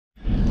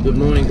Good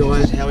morning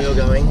guys, how are you all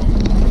going?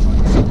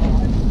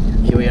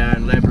 Here we are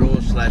in Labrador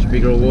 /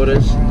 bigger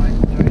waters,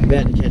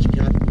 about to catch a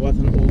carpet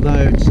python.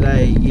 Although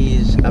today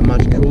is a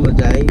much cooler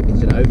day,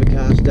 it's an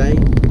overcast day,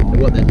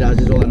 and what that does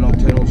is all the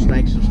nocturnal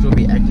snakes will still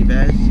be active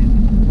as.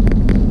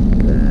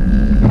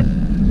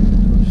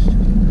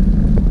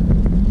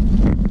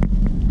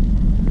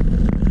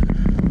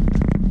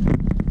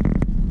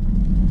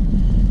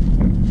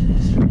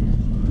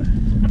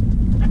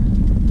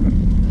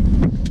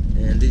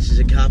 This is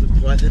a carpet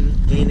python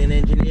in an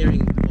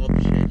engineering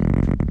mob shed.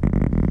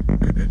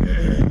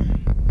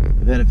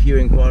 I've had a few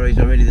inquiries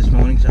already this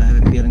morning, so I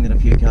have a feeling that a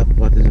few carpet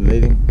pythons are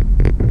moving.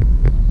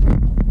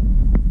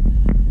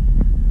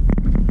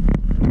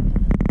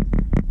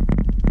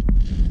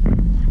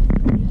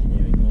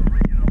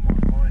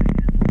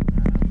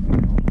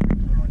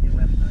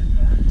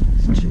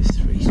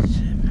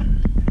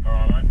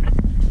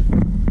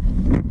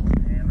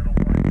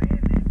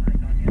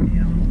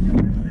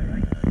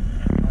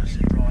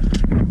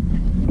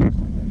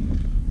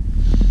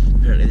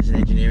 Apparently there's an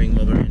engineering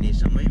mob around here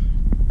somewhere.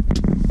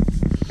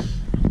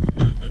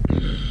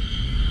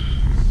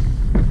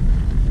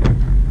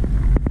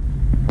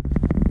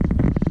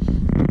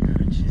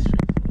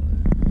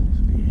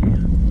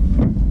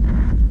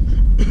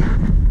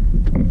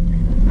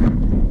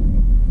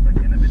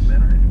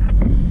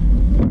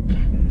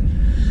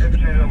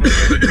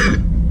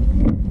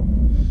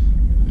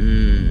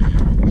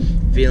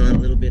 Feeling a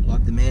little bit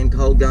like the man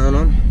cold going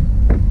on.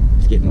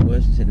 It's getting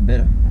worse instead of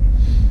better.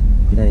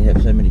 You can only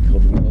have so many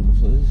cobble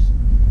flues.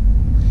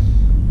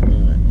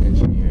 Alright,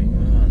 engineering.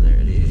 Oh, there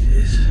it is.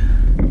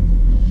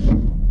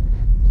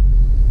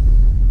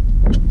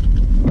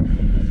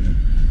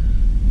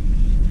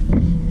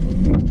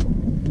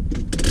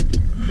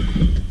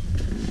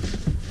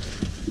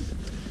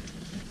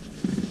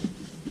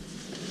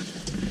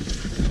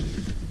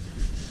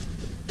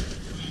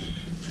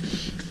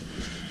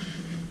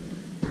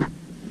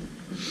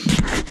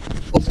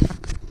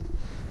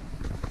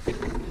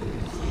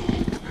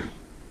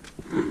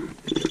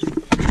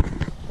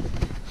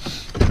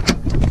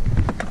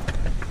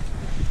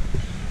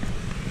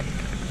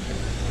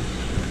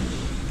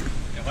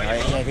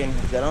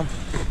 Is that on?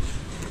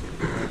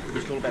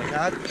 Just call about a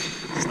card?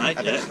 Snake,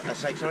 yeah. A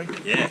snake, sorry?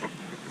 Yeah.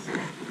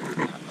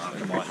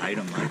 I might hate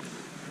them, mate.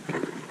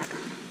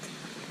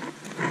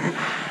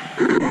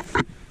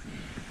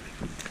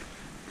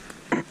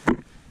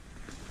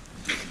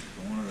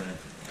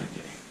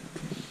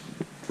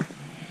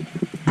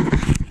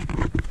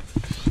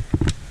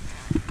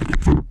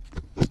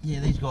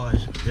 Yeah, these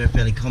guys, they're a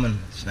fairly common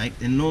snake.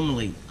 They're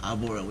normally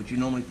arboreal, which you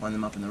normally find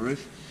them up in the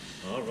roof.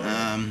 Oh, right.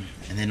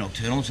 And they're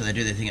nocturnal, so they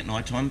do their thing at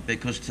night time.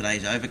 Because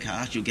today's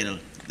overcast, you'll get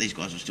these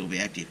guys will still be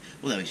active.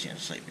 Although he's sound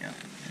asleep now.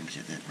 Having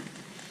said that,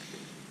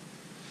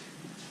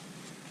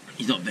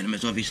 he's not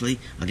venomous, obviously.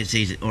 I can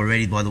see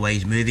already by the way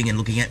he's moving and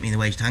looking at me and the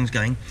way his tongue's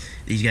going.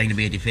 He's going to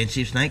be a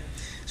defensive snake.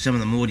 Some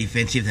of them more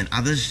defensive than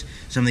others.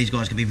 Some of these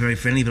guys can be very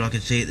friendly, but I can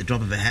see at the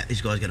drop of a hat,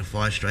 this guy's going to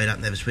fire straight up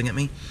and have a swing at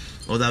me.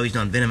 Although he's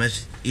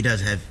non-venomous, he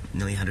does have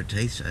nearly 100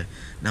 teeth, so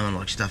no one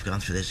likes stuff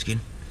going through their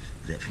skin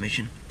without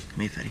permission.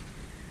 Come here, fatty.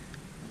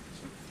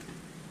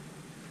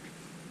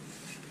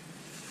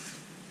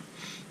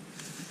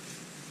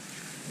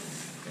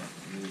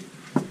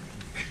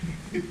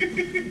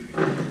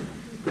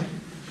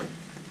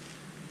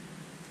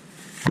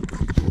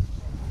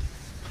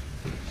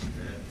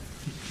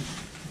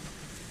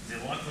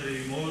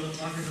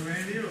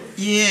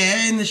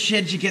 Yeah, in the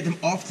sheds you get them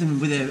often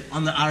with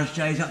on the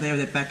RSJs up there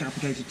with their back up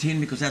against the tin,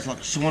 because that's like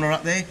a sauna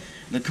up there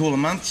in the cooler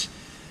months.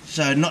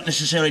 So not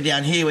necessarily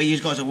down here where you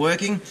guys are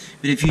working,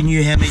 but if you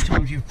knew how many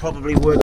times you've probably worked